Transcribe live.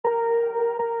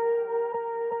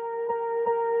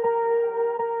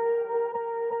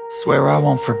Swear I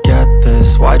won't forget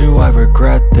this, why do I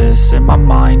regret this? In my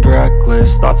mind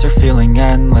reckless, thoughts are feeling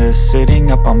endless. Sitting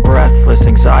up, I'm breathless,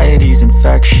 anxiety's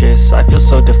infectious. I feel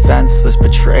so defenseless,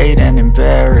 betrayed and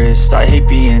embarrassed. I hate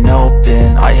being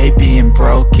open, I hate being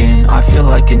broken. I feel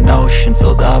like an ocean,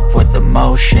 filled up with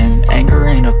emotion. Anger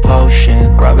ain't a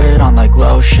potion, rub it on like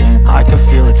lotion. I can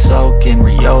feel it soaking,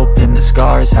 reopen, the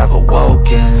scars have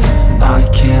awoken. I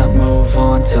can't move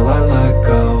on till I let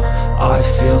go. I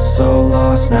feel so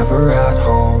lost, never at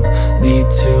home. Need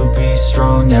to be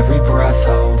strong, every breath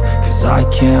hold. Cause I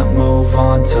can't move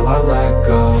on till I let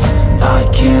go. I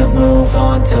can't move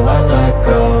on till I let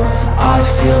go. I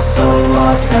feel so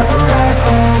lost, never at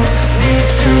home. Need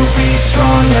to be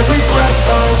strong, every breath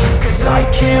hold. Cause I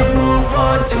can't move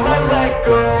on till I let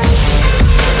go.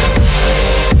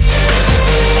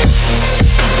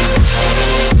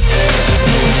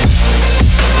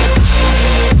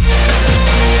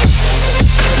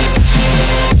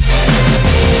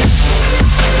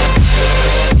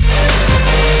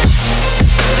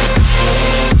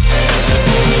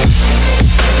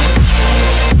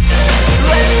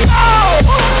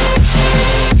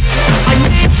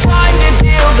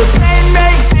 The pain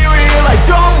makes it real, I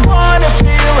don't wanna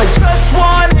feel. I just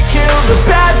wanna kill the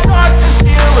bad thoughts and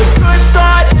steal a good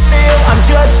thought and feel. I'm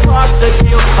just lost, I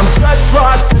feel, I'm just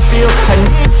lost, I feel. I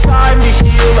need time to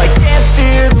heal, I can't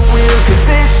steer the wheel. Cause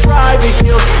this drive it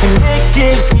kills, and it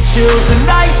gives me chills. A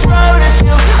nice road it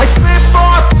feels, I slip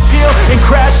off the peel and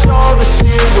crash all the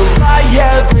steel. Will I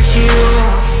ever heal?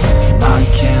 I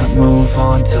can't move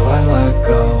on till I let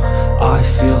go. I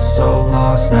feel so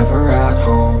lost, never at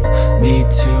home. Need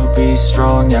to be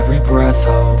strong, every breath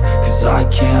hold. Cause I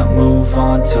can't move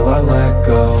on till I let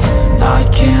go. I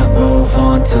can't move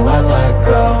on till I let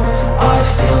go. I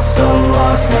feel so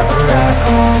lost, never at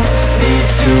home. Need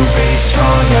to be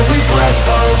strong, every breath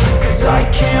hold. Cause I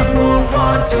can't move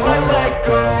on till I let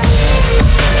go.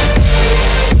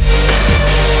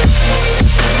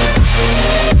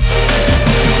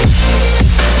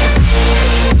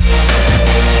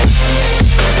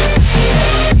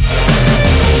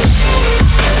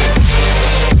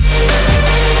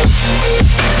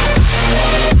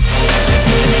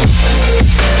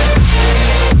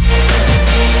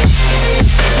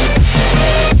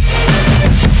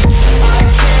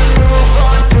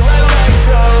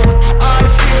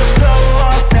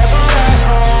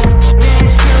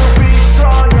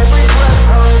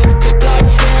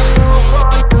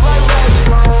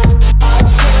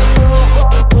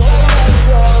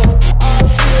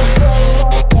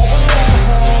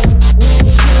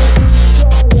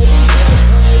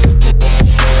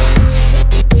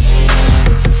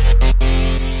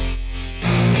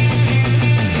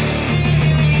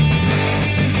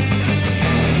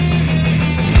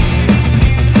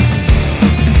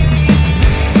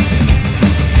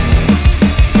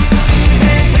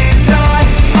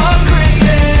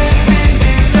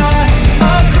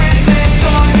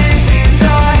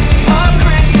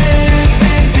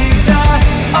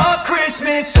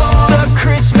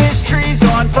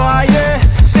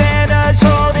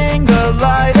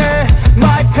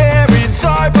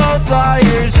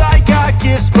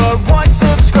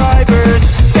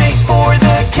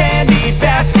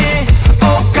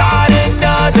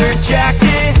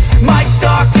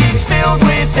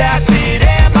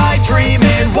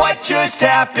 Just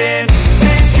happened.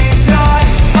 This is not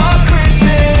a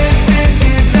Christmas. This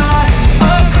is not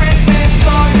a Christmas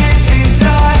song. This is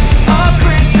not a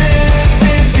Christmas.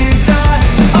 This is not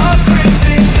a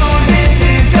Christmas song. This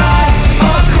is not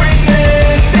a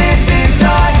Christmas. This is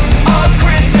not a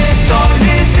Christmas song.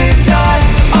 This is not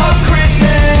a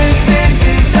Christmas. This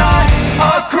is not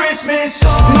a Christmas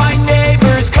song. My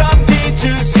neighbors compete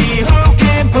to see who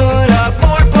can put up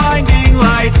more blinding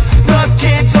lights. The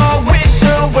kids all wish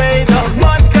away the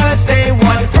month cause they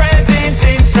want presents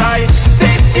in sight.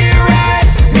 This year had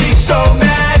me so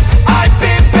mad, I've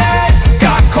been bad,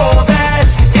 got coal that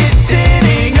is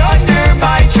sitting under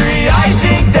my tree. I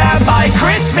think that my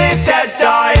Christmas has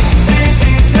died. This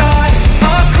is not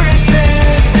a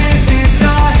Christmas. This is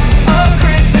not a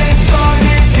Christmas song.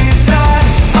 This is not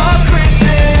a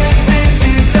Christmas. This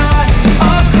is not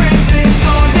a Christmas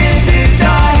song. This is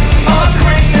not a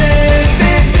Christmas.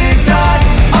 This is not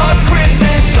a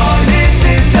Christmas song. This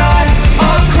is not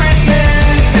a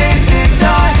Christmas. This is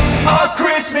not a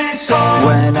Christmas song.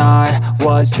 When I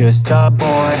was just a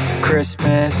boy,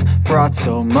 Christmas brought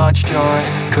so much joy.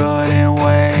 Couldn't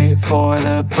wait for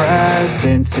the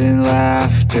presents and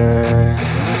laughter.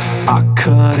 I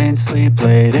couldn't sleep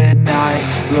late at night,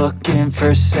 looking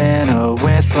for Santa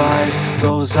with lights.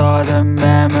 Those are the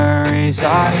memories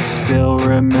I still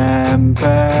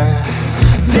remember.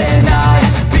 Then I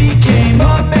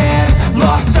became a man,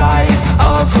 lost sight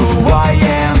of who I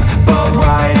am, but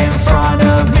right in front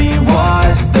of me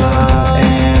was the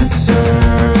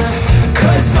answer.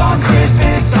 'Cause on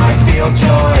Christmas I feel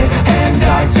joy, and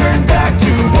I turn back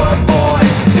to a boy.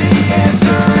 The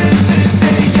answer is to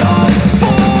stay young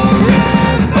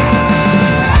forever.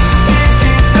 This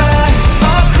is not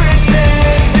a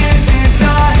Christmas, this is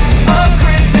not a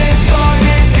Christmas song.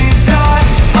 This is not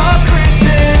a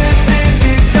Christmas, this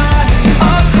is not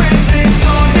a Christmas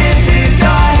song. This is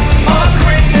not a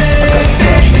Christmas,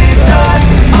 this is not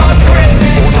a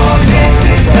Christmas song. This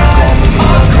is not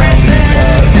a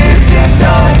Christmas, this is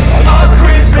not a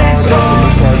Christmas song.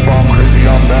 I'm crazy,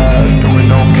 I'm bad, doing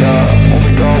no cap.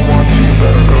 Only God wants you,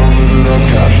 better go live it up.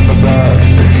 Cash in the bag,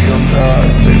 baby I'm bad,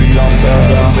 baby I'm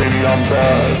bad, baby I'm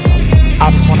bad. I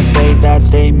just wanna stay bad,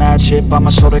 stay mad, chip on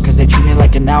my shoulder cause they treat me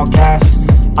like an outcast.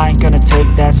 I ain't gonna take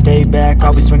that, stay back,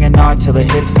 I'll be swinging hard till the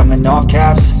hits come in all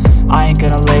caps. I ain't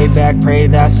gonna lay back, pray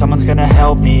that someone's gonna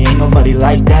help me, ain't nobody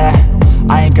like that.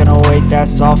 I ain't gonna wait,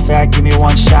 that's all fact, give me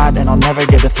one shot and I'll never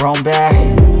get the throne back.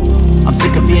 I'm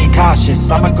sick of being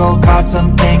cautious, I'ma go cause some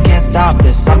pain, can't stop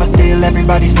this. I'ma steal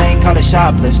everybody's lane, call it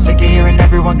shoplift. Sick of hearing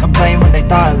everyone complain when they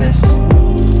thoughtless.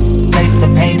 Taste the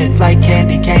pain, it's like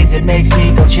candy canes. It makes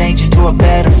me go change into a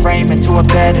better frame, into a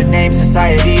better name.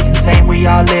 Society's insane, we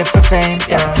all live for fame,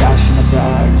 yeah. Cash in the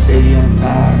bag, stadium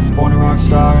packed. Born a rock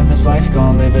star in this life,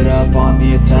 gon' live it up on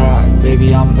the attack.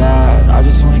 Baby, I'm bad, I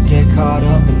just wanna get caught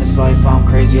up in this life. I'm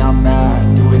crazy, I'm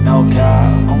mad, do it no cap.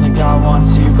 Only God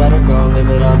wants you, better go live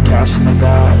it up. Cash in the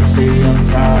bag, stadium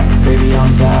packed. Baby,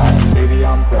 I'm bad, baby,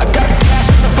 I'm bad. I got the cash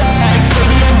in the bag,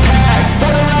 stadium packed.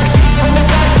 Born a rock star in this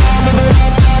life, gon' live it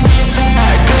up on the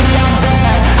attack. Baby, I'm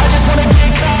bad, I just wanna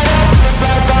get caught up in this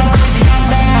life. I'm crazy, I'm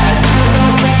mad, do it no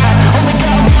cap. Only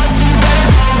God wants you, better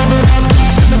go live it up.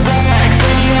 Cash in the bag,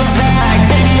 stadium packed.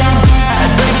 Baby, I'm bad,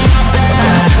 baby, I'm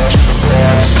bad. Cash in the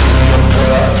bag, stadium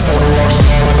packed. Born a rock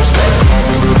star in this life, gon'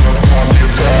 live it up on the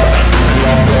attack. Baby,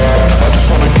 I'm bad, I just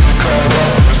wanna get caught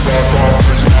up in this life. I'm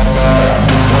crazy, I'm mad,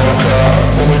 do it no cap.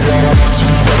 Only God wants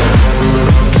you, better go live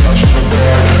it up. Cash in the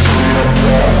bag, stadium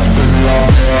packed. Baby, I'm bad, baby, I'm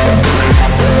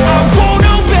bad. I won't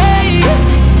obey.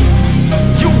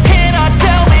 You cannot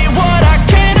tell me what I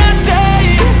cannot say.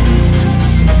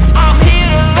 I'm here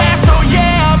to last, so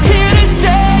yeah, I'm here to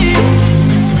stay.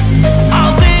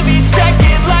 I'll live each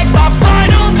second like my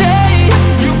final day.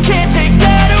 You can't take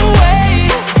that away,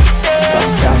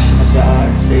 yeah. Cash in the bag,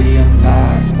 stadium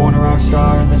packed. Born a rock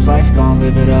star in this life, gon'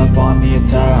 live it up on the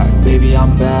attack. Baby,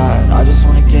 I'm bad, I just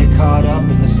wanna get caught up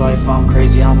in this life. I'm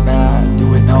crazy, I'm mad,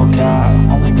 do it no cap.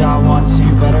 Only God wants you,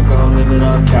 better go live it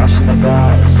up. Cash in the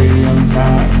bag, stadium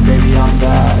packed. Baby, I'm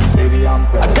bad, baby, I'm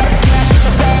bad. I got the cash